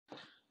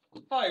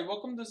Hi,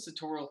 welcome to this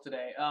tutorial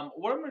today.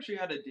 What I'm going to show you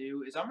how to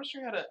do is I'm going to show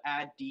you how to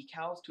add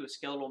decals to a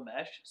skeletal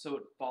mesh so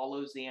it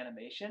follows the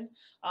animation.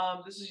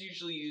 This is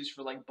usually used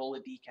for like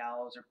bullet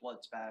decals or blood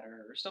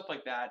spatter or stuff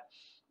like that.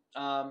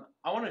 I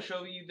want to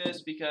show you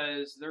this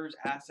because there's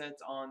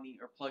assets on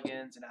or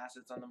plugins and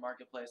assets on the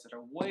marketplace that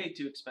are way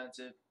too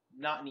expensive,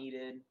 not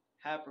needed,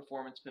 have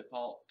performance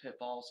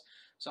pitfalls.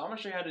 So I'm going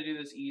to show you how to do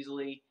this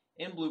easily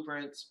in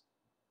Blueprints.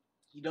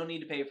 You don't need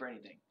to pay for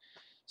anything.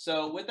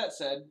 So with that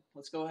said,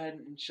 let's go ahead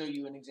and show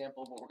you an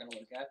example of what we're going to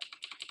look at.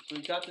 So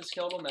we've got the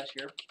skeletal mesh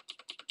here,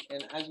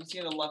 and as you can see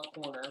in the left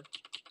corner,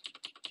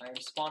 I am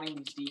spawning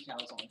these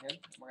decals on him.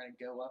 We're going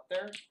to go up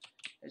there.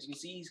 As you can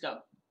see, he's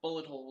got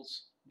blood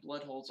holes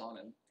on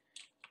him.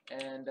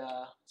 And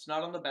it's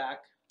not on the back,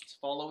 it's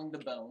following the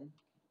bone.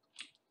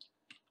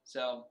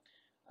 So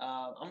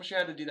I'm going to show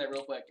you how to do that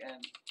real quick,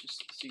 and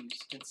just so you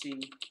can see,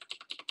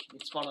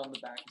 it's spawned on the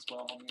back as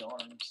well, on the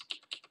arms.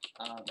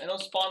 And it'll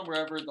spawn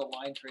wherever the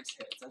line trace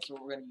hits. That's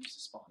what we're going to use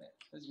to spawn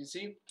it. As you can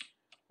see,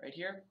 right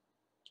here.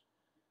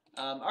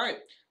 Alright,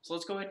 so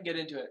let's go ahead and get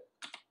into it.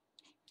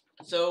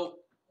 So,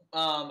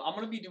 I'm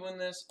going to be doing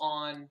this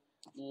on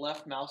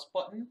left mouse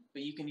button,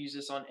 but you can use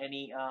this on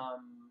any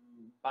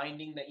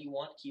binding that you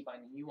want, key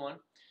binding you want.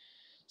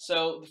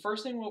 So, the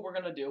first thing what we're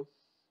going to do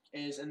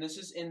is, and this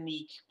is in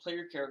the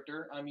player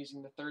character, I'm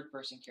using the third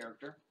person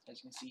character,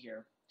 as you can see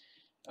here.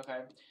 Okay,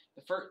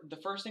 the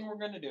first thing we're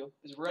going to do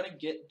is we're going to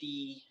get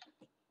the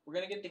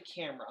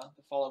camera,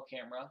 the follow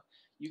camera.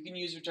 You can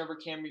use whichever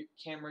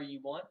camera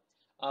you want.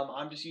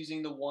 I'm just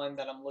using the one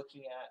that I'm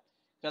looking at.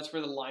 That's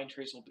where the line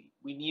trace will be.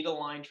 We need a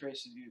line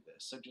trace to do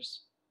this. So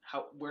just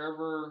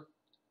wherever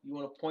you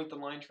want to point the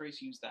line trace,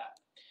 use that.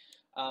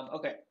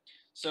 Okay,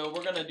 so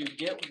we're going to do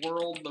get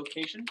world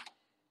location,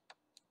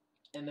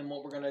 and then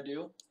what we're going to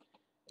do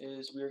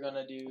is we're going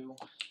to do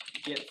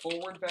get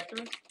forward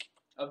vector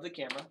of the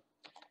camera.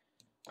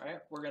 Alright,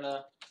 we're going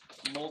to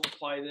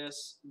multiply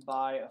this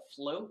by a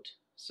float.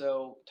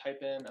 So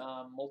type in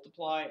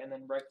multiply and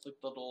then right click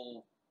the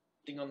little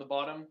thing on the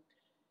bottom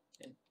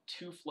and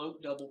to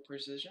float double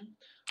precision.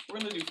 We're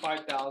going to do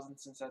 5,000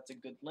 since that's a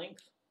good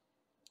length.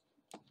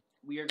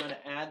 We are going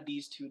to add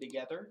these two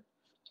together.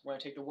 So we're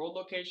going to take the world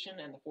location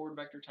and the forward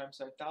vector times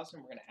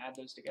 5,000. We're going to add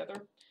those together.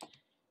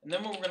 And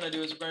then what we're going to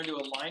do is we're going to do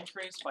a line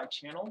trace by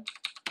channel.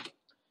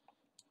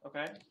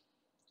 Okay.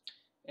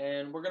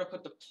 And we're going to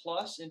put the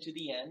plus into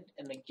the end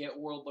and the get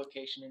world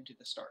location into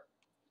the start.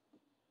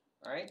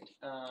 Alright,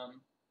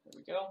 there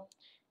we go.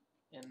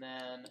 And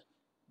then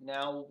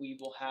now we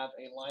will have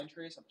a line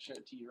trace. I'm going to show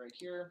it to you right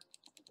here.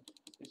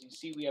 As you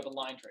see, we have a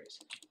line trace.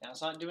 Now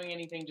it's not doing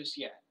anything just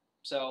yet.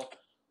 So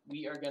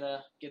we are going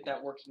to get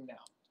that working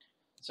now.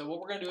 So what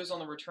we're going to do is on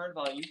the return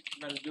value,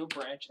 we're going to do a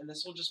branch, and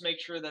this will just make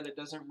sure that it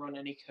doesn't run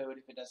any code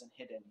if it doesn't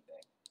hit anything.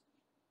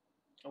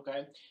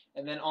 Okay,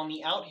 and then on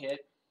the out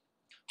hit,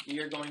 we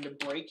are going to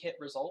break hit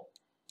result.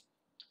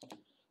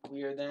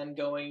 We are then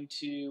going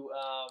to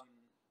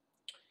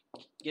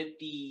get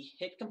the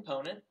hit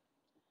component,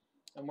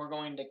 and we're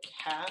going to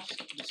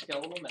cast the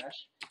skeletal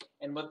mesh.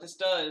 And what this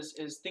does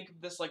is think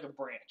of this like a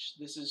branch.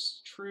 This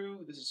is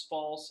true, this is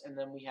false, and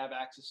then we have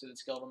access to the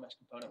skeletal mesh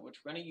component, which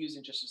we're going to use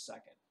in just a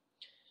second.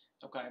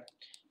 Okay,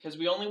 because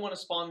we only want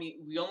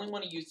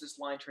to use this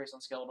line trace on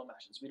skeletal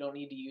meshes. We don't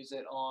need to use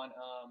it on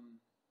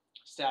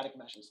static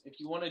meshes. If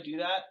you want to do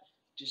that,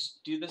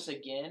 just do this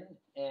again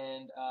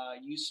and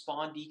use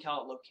spawn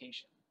decal at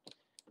location,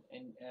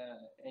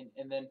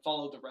 and then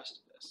follow the rest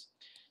of this.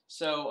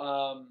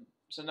 So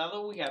so now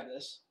that we have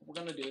this, what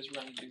we're going to do is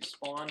we're going to do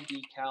spawn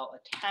decal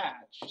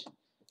attached.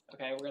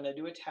 Okay, we're going to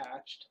do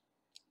attached,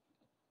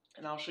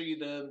 and I'll show you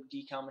the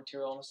decal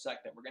material in a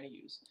sec that we're going to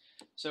use.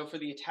 So for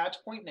the attach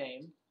point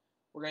name,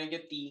 we're going to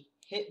get the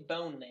hit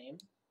bone name.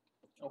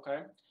 Okay,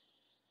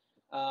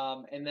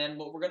 and then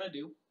what we're going to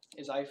do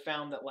is I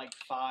found that like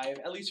 5,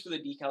 at least for the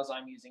decals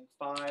I'm using,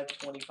 5,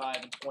 25,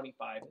 and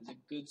 25 is a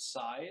good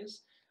size.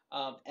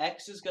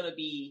 X is going to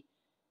be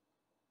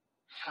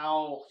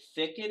how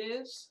thick it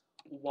is.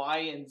 Y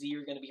and Z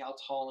are going to be how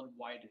tall and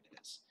wide it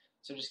is.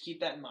 So just keep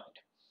that in mind.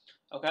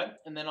 Okay,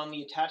 and then on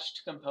the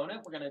attached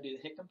component, we're going to do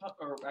the hit component,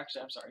 or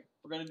actually, I'm sorry,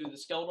 we're going to do the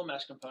skeletal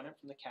mesh component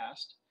from the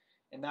cast,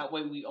 and that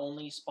way we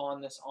only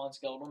spawn this on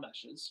skeletal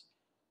meshes.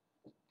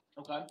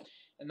 Okay,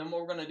 and then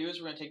what we're going to do is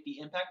we're going to take the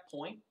impact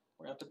point.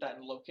 We're going to put that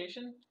in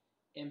location,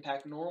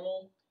 impact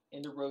normal,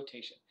 into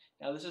rotation.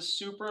 Now this is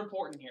super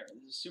important here.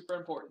 This is super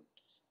important.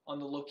 On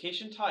the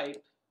location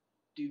type,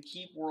 do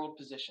keep world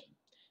position.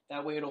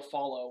 That way it'll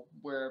follow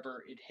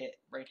wherever it hit,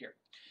 right here.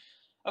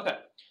 Okay,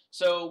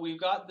 so we've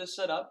got this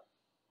set up,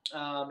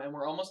 and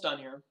we're almost done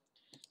here.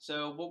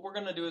 So what we're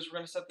going to do is we're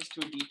going to set this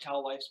to a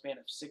decal lifespan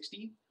of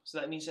 60. So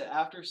that means that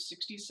after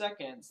 60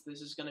 seconds,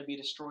 this is going to be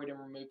destroyed and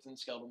removed from the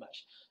skeletal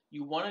mesh.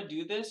 You want to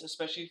do this,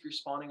 especially if you're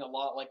spawning a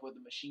lot, like with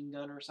a machine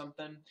gun or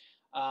something,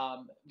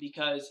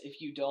 because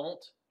if you don't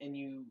and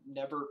you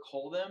never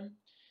cull them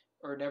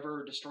or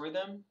never destroy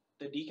them,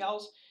 the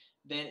decals,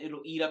 then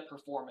it'll eat up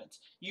performance.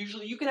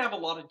 Usually you can have a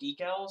lot of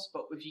decals,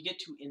 but if you get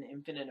to an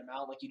infinite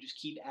amount, like you just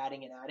keep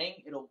adding and adding,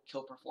 it'll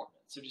kill performance.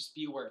 So just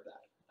be aware of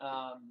that.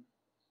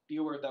 Be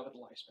aware of that with the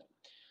lifespan.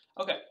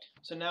 Okay,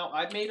 so now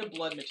I've made a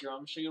blood material. I'm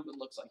going to show you what it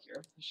looks like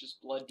here. It's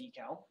just blood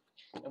decal.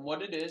 And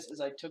what it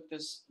is I took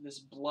this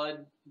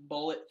blood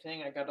bullet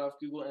thing. I got it off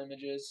Google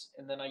Images,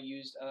 and then I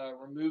used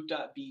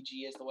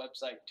remove.bg as the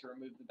website to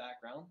remove the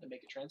background and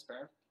make it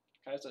transparent.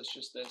 Okay, so it's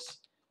just this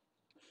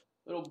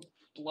little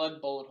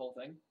blood bullet hole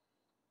thing.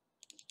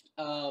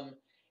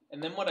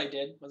 And then what I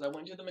did was I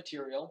went to the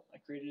material. I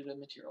created a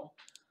material.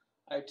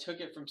 I took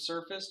it from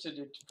surface to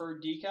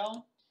deferred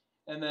decal,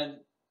 and then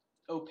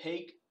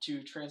opaque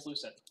to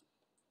translucent.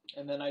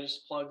 And then I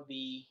just plugged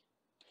the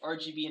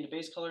RGB into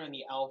base color and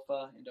the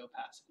alpha into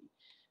opacity.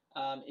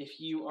 If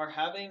you are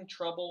having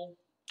trouble,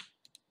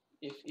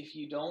 if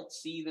you don't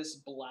see this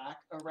black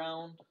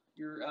around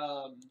your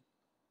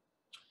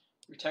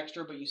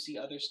texture, but you see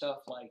other stuff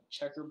like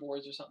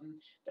checkerboards or something,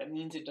 that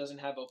means it doesn't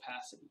have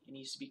opacity. It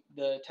needs to be,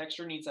 the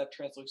texture needs to have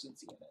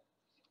translucency in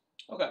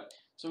it. Okay,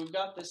 so we've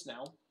got this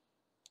now.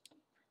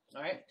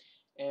 All right,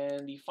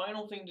 and the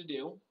final thing to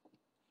do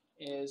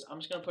is I'm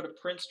just going to put a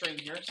print string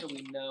here so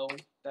we know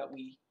that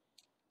we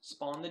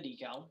spawn the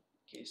decal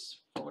in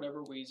case for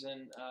whatever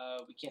reason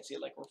we can't see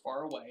it, like we're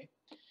far away.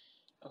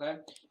 Okay,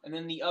 and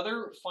then the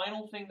other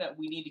final thing that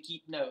we need to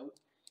keep note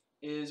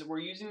is we're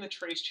using the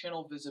trace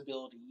channel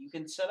visibility. You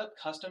can set up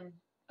custom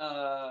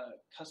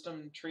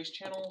trace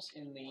channels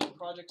in the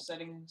project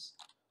settings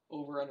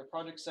over under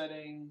project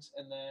settings,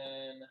 and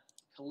then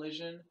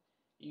collision.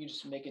 You can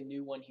just make a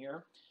new one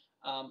here.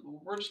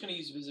 We're just going to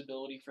use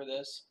visibility for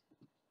this.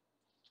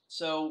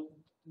 So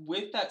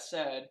with that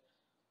said,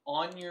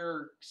 on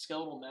your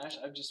skeletal mesh,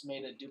 I've just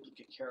made a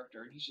duplicate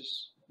character, and he's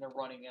just in a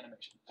running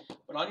animation.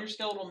 But on your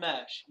skeletal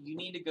mesh, you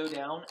need to go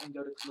down and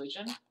go to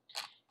collision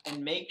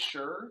and make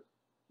sure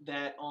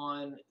that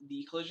on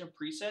the collision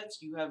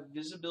presets, you have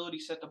visibility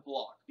set to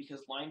block,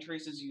 because line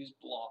traces use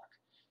block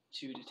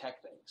to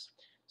detect things.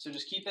 So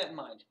just keep that in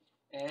mind.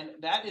 And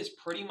that is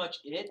pretty much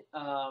it.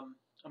 I'm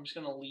just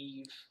going to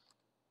leave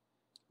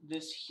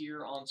this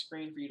here on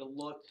screen for you to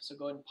look. So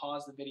go ahead and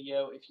pause the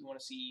video if you want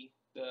to see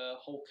the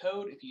whole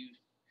code, if you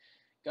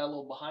got a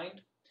little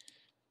behind.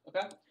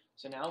 Okay,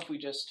 so now if we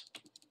just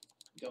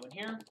go in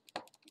here,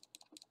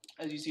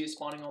 as you see it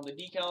spawning all the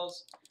decals,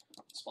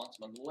 spawns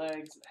them on the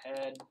legs, the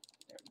head,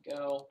 there we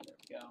go, there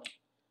we go.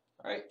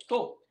 All right,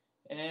 cool.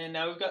 And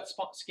now we've got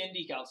skin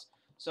decals.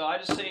 So I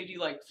just saved you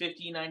like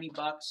 50, 90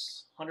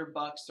 bucks, 100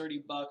 bucks,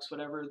 30 bucks,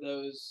 whatever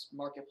those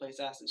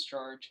marketplace assets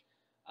charge.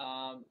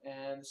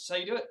 And this is how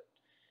you do it.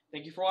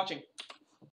 Thank you for watching.